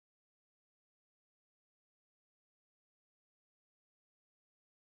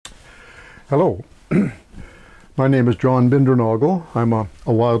Hello, my name is John Bindernagel. I'm a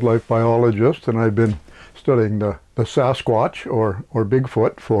wildlife biologist, and I've been studying the Sasquatch or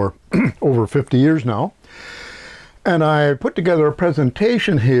Bigfoot for over 50 years now. And I put together a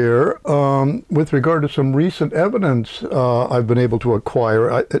presentation here with regard to some recent evidence I've been able to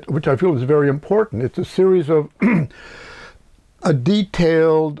acquire, which I feel is very important. It's a series of a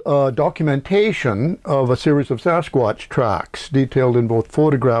detailed documentation of a series of Sasquatch tracks, detailed in both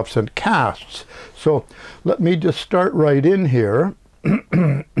photographs and casts. So let me just start right in here.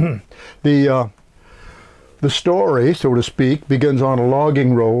 The story, so to speak, begins on a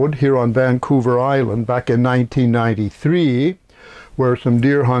logging road here on Vancouver Island back in 1993, where some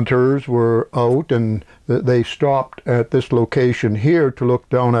deer hunters were out, and they stopped at this location here to look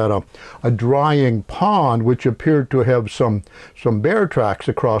down at a drying pond which appeared to have some bear tracks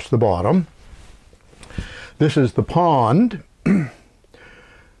across the bottom. This is the pond.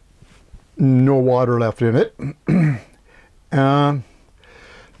 No water left in it.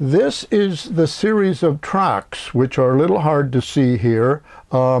 This is the series of tracks, which are a little hard to see here.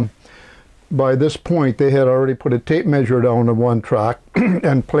 By this point, they had already put a tape measure down on one track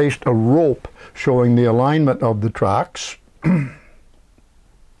and placed a rope showing the alignment of the tracks. In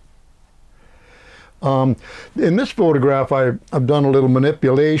this photograph, I've done a little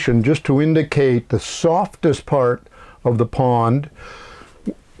manipulation just to indicate the softest part of the pond,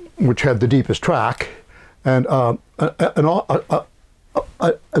 which had the deepest track, and a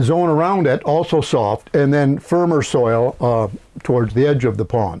zone around it, also soft, and then firmer soil towards the edge of the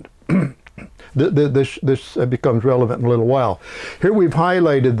pond. This becomes relevant in a little while. Here we've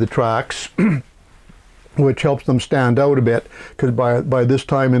highlighted the tracks, which helps them stand out a bit, because by this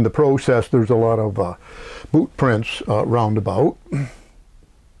time in the process there's a lot of boot prints roundabout.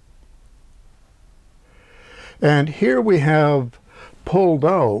 And here we have pulled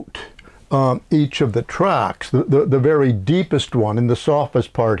out each of the tracks, the very deepest one in the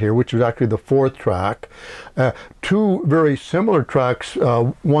softest part here, which is actually the fourth track. Two very similar tracks,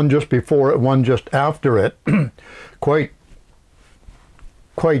 one just before it, one just after it, quite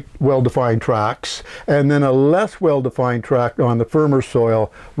well-defined tracks, and then a less well-defined track on the firmer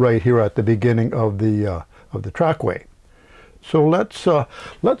soil right here at the beginning of the trackway. So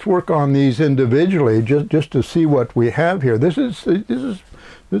let's work on these individually just to see what we have here. This is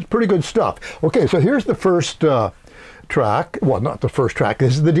pretty good stuff. Okay, so here's the first track. Well, not the first track.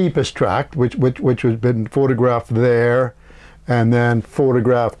 This is the deepest track, which has been photographed there, and then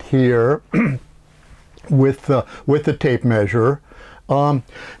photographed here with the tape measure.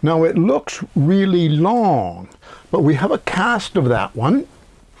 Now it looks really long, but we have a cast of that one.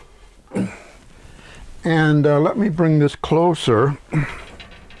 And let me bring this closer,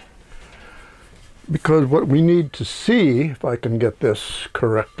 because what we need to see, if I can get this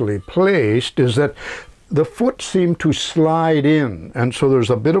correctly placed, is that the foot seemed to slide in, and so there's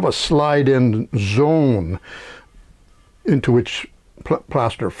a bit of a slide-in zone into which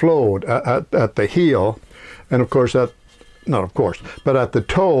plaster flowed at the heel, and of course not of course, but at the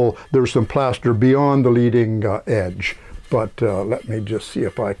toe there's some plaster beyond the leading edge. But let me just see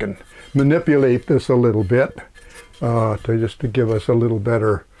if I can manipulate this a little bit to give us a little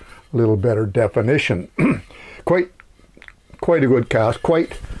better definition. quite a good cast,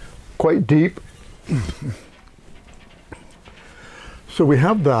 quite deep. So we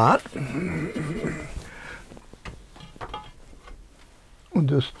have that. We'll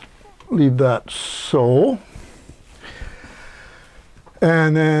just leave that so.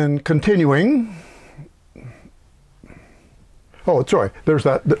 And then continuing. Oh, sorry, there's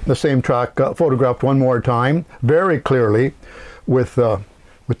the same track photographed one more time, very clearly, with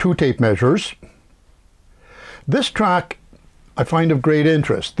two tape measures. This track I find of great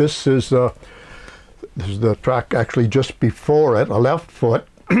interest. This is the track actually just before it, a left foot.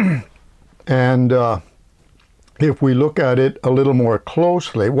 And if we look at it a little more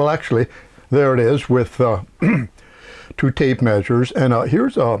closely, well, actually, there it is with two tape measures. And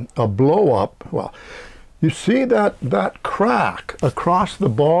here's a blow up. Well, you see that crack across the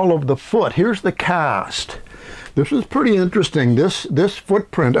ball of the foot. Here's the cast. This is pretty interesting. This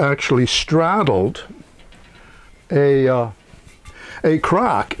footprint actually straddled a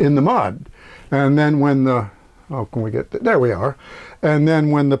crack in the mud, and then when there we are. And then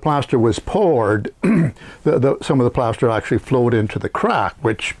when the plaster was poured, some of the plaster actually flowed into the crack,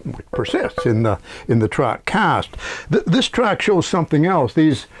 which persists in the track cast. This track shows something else.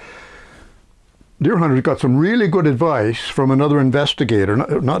 These deer hunters got some really good advice from another investigator,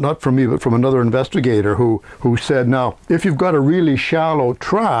 not from me, but from another investigator who said, now, if you've got a really shallow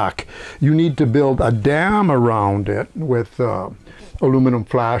track, you need to build a dam around it with aluminum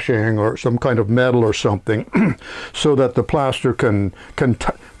flashing or some kind of metal or something, so that the plaster can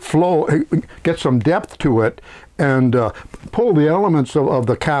flow, get some depth to it, and pull the elements of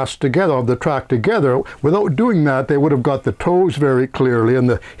the cast together, of the track together. Without doing that, they would have got the toes very clearly and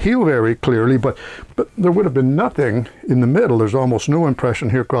the heel very clearly, but there would have been nothing in the middle. There's almost no impression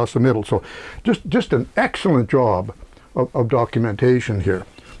here across the middle. So just an excellent job of documentation here.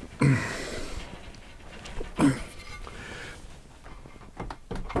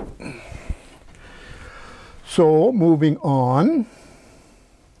 So moving on.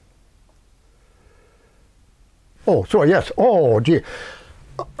 Oh, sorry, yes. Oh, gee.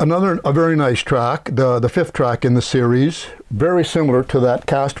 A very nice track, the fifth track in the series, very similar to that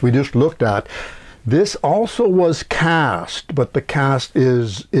cast we just looked at. This also was cast, but the cast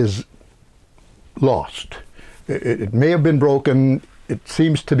is lost. It may have been broken. It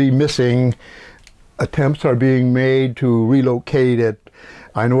seems to be missing. Attempts are being made to relocate it.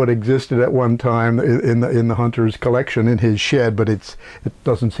 I know it existed at one time in the hunter's collection in his shed, but it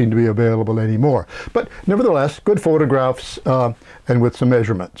doesn't seem to be available anymore. But nevertheless, good photographs and with some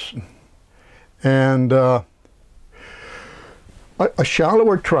measurements. And a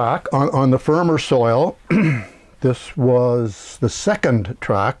shallower track on the firmer soil. This was the second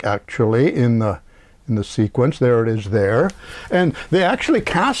track actually in the sequence. There it is there, and they actually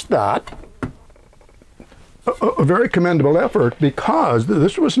cast that. A very commendable effort, because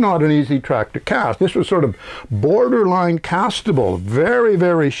this was not an easy track to cast. This was sort of borderline castable, very,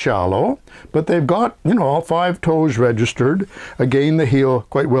 very shallow, but they've got, all 5 toes registered. Again, the heel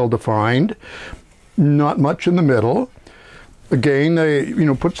quite well defined, not much in the middle. Again, they,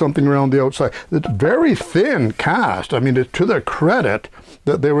 put something around the outside. It's very thin cast. I mean, it's to their credit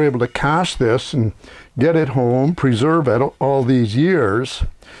that they were able to cast this and get it home, preserve it all these years.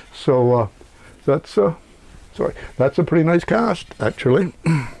 So that's a pretty nice cast, actually.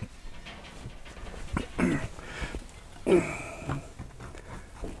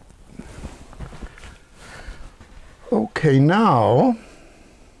 Okay, now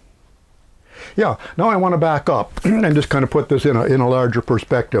I want to back up and just kind of put this in a larger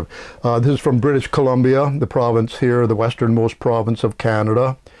perspective. This is from British Columbia, the province here, the westernmost province of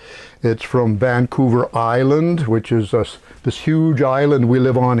Canada. It's from Vancouver Island, which is this huge island we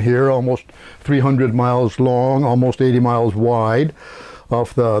live on here, almost 300 miles long, almost 80 miles wide,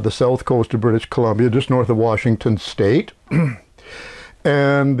 off the south coast of British Columbia, just north of Washington State.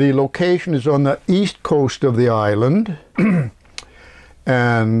 And the location is on the east coast of the island,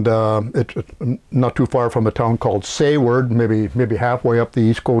 and it's not too far from a town called Sayward, maybe halfway up the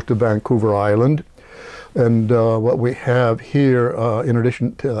east coast of Vancouver Island. And what we have here, in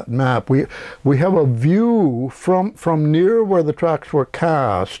addition to that map, we have a view from near where the tracks were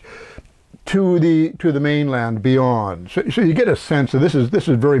cast to the mainland beyond. So you get a sense of this is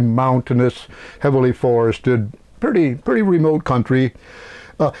very mountainous, heavily forested, pretty remote country.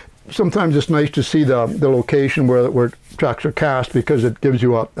 Sometimes it's nice to see the location where tracks are cast, because it gives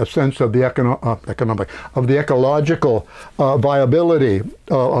you a sense of the ecological viability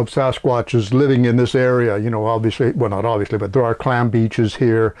of Sasquatches living in this area. Obviously, well, not obviously, but there are clam beaches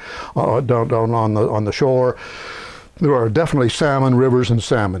here down on the shore. There are definitely salmon rivers and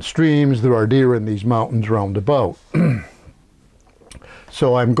salmon streams. There are deer in these mountains round about.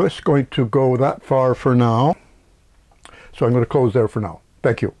 So I'm just going to go that far for now. So I'm going to close there for now.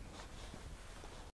 Thank you.